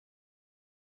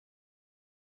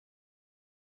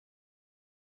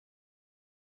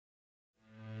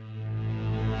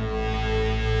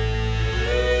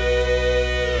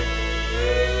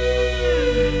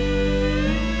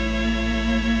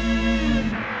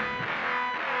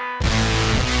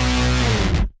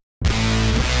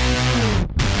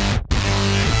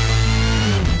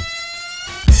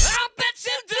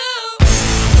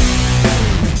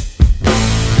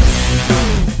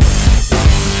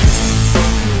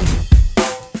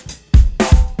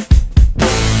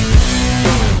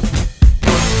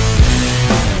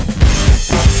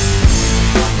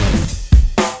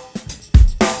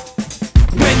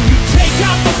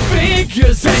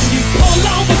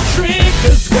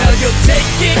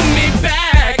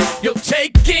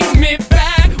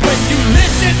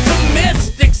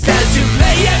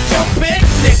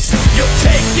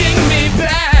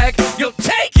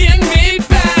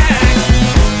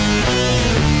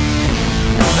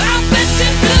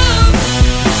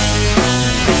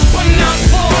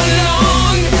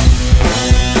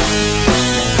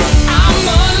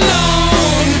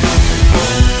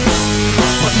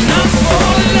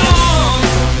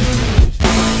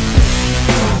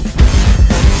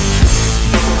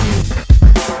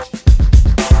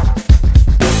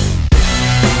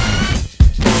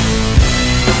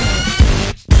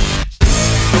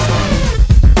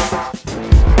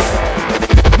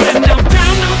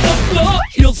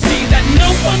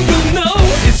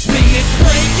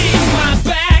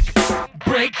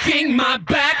my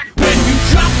back. When you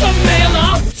drop the mail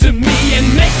off to me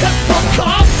and make us for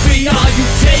coffee, are you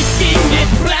taking it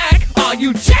black? Are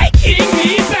you taking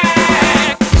me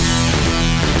back?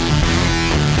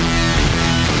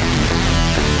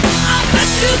 I bet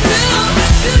you do,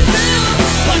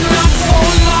 but not for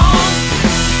long.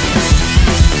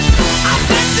 I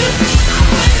bet you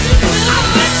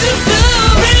do,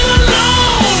 real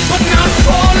alone, but not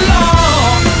for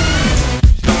long.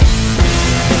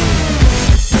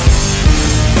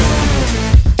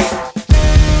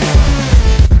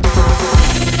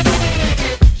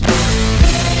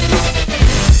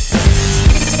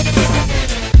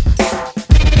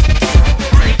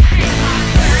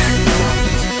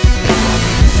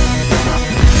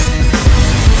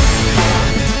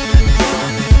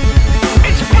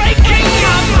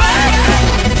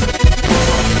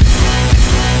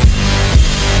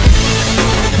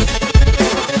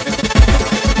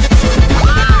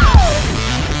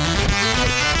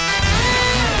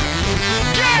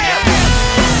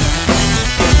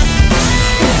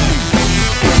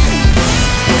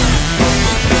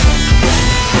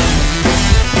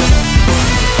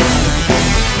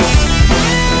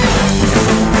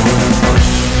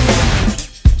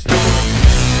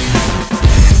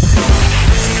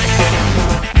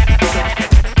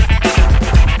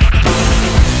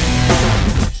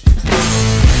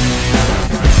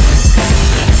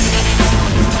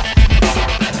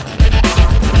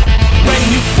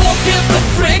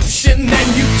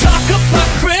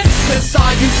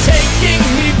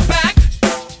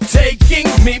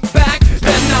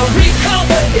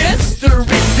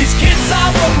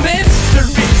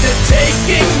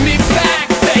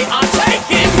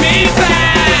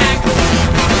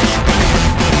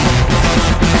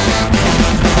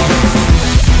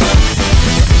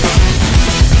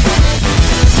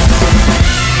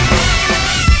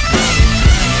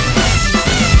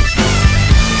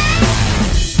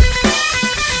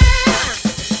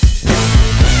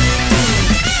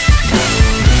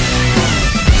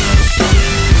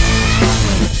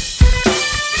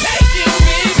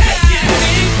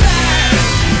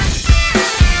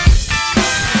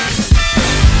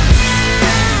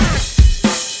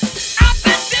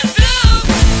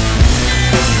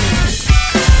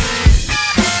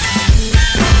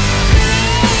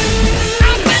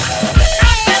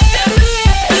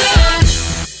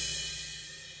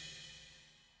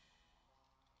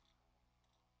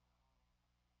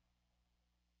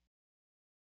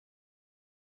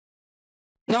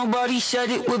 Nobody said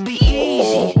it would be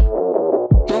easy.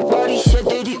 Nobody said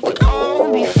that it would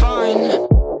all be fine.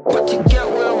 But to get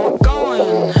where we're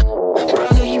going,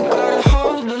 brother, you gotta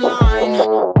hold the line.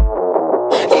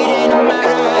 It ain't a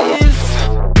matter of if,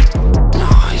 no,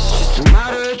 it's just a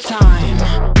matter of time.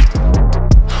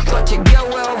 But to get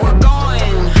where we're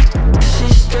going,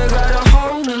 sister, gotta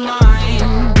hold the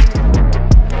line.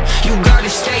 You gotta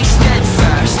stay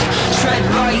steadfast, tread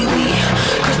lightly,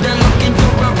 'cause they're looking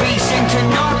for a reason to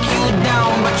knock you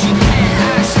down, but you can't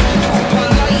ask too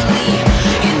politely.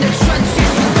 In the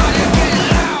trenches, you gotta get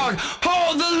loud,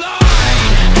 hold the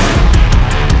line.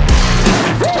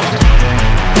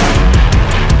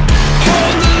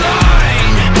 Hold the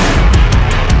line.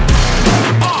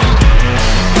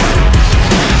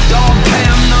 Don't pay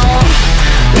 'em no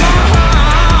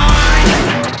mind.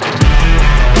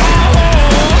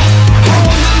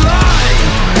 Hold the line.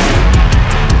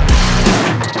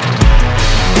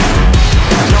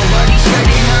 Nobody said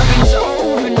it happens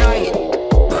overnight,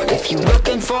 but if you're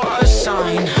looking for a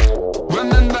sign,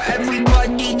 remember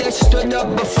everybody that stood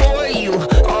up before you,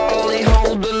 all they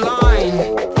hold the line.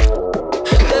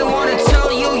 They wanna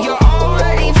tell you you're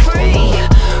already free,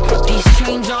 but these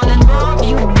chains on and rob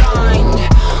you blind.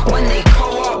 When they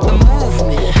co-opt the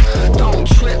movement, don't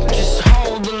trip, just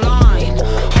hold the line.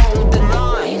 Hold the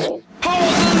line.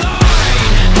 Hold the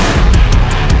line.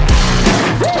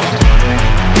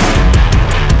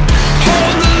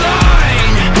 Hold the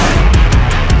line.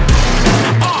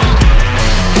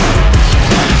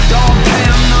 Don't pay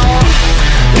 'em no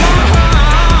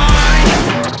mind.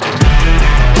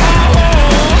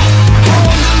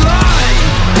 Hold the line.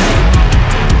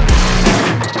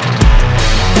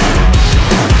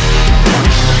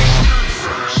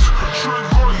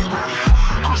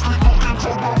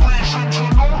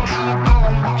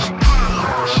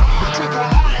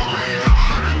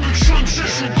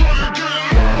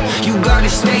 You gotta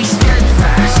stay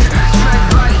steadfast,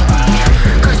 tread lightly,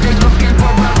 'cause they looking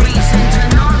for a reason to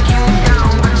knock you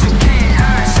down, but you can't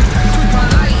ask too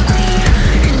politely.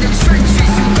 In the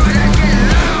trenches, you gotta get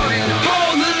loud and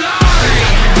hold the line.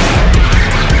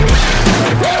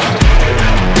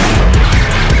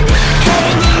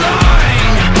 Hold the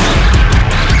line.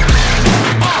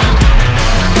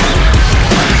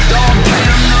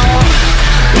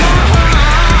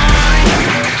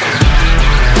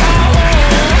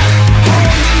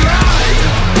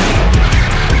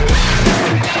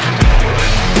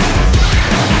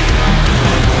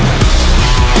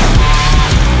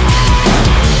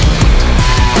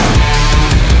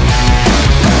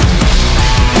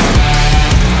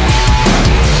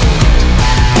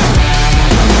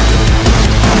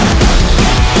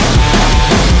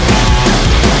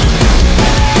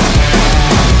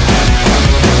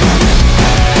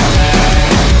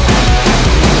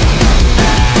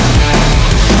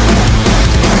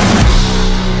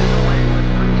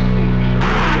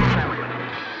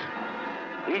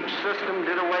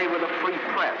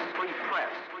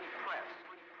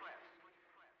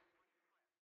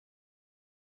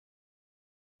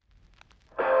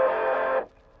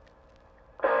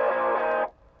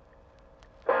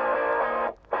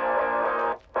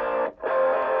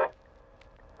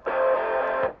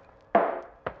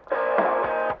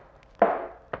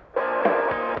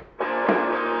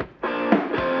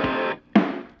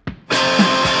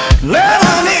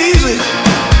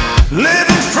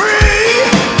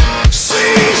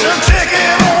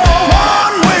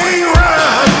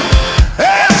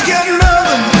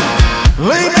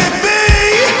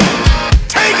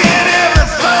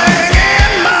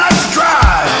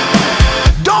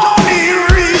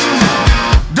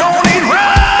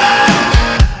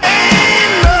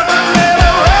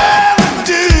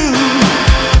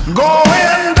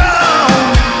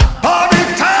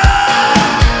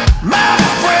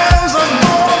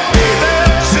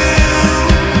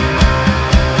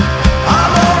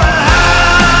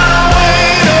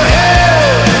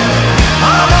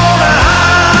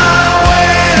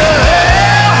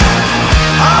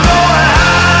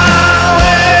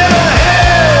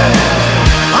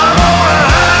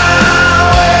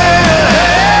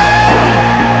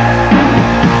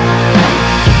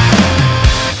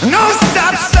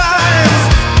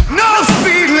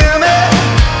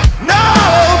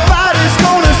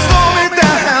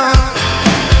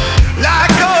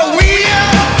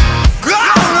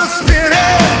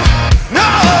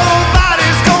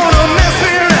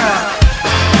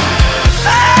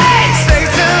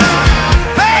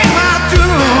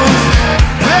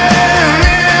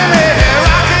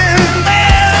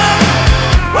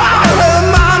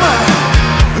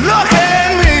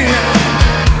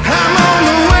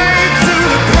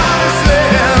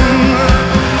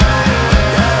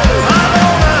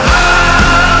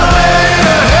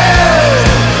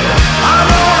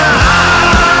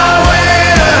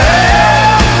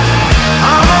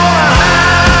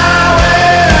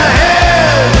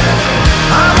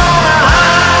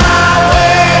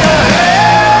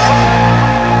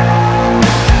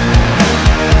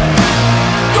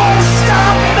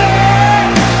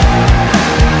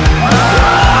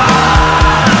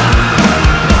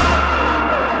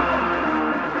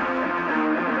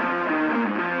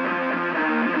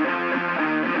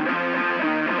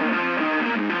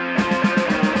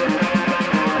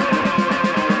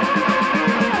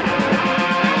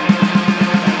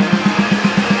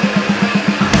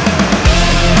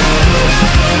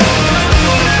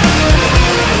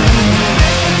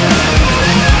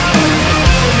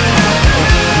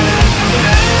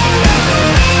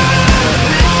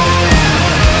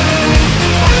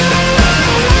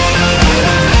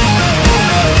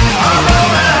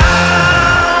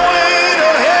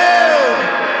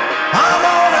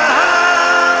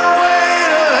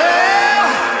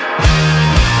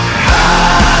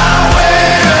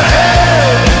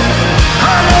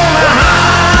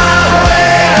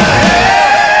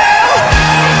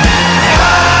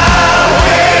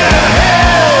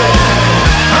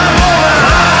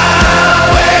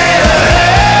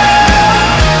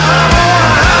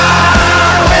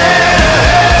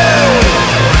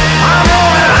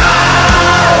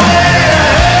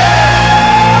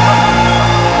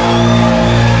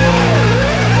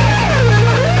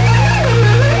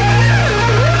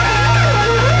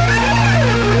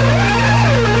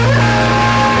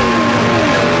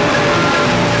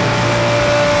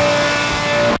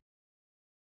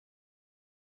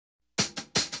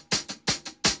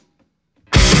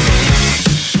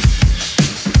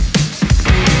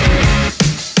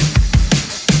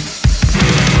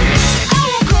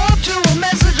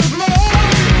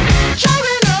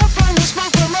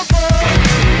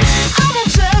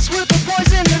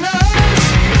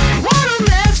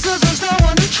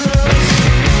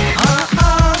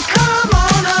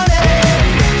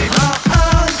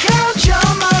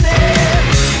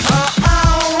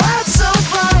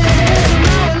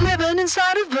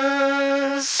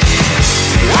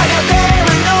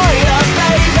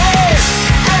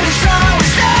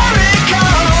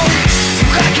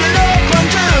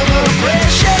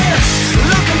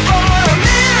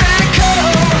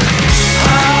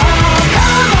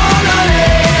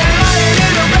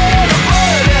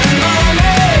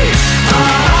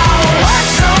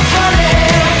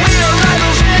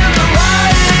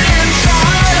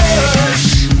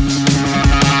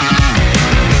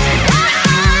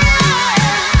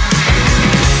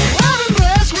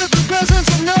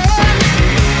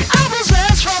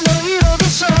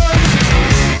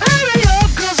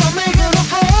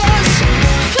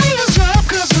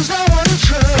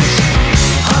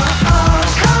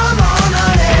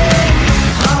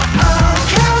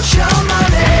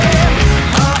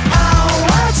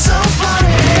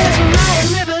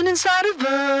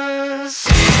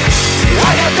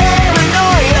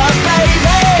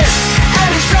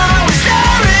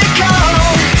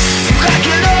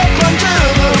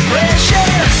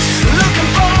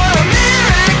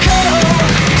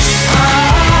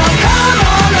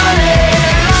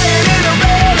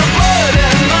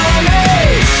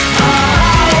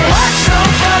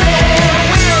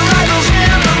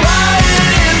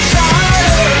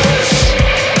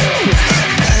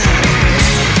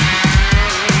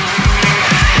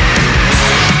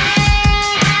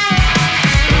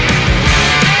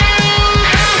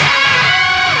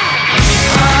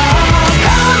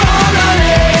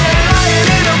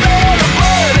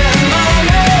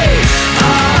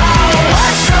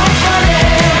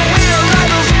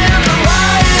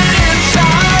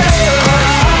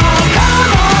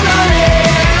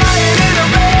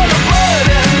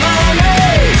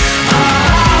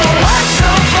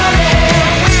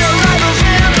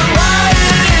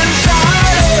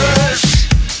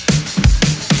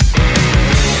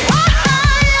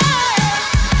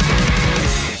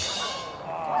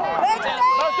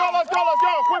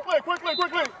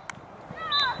 Good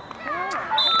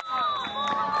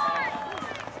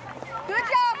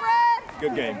job, Red.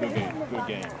 Good game, good game, good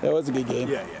game. That was a good game.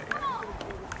 Yeah, yeah.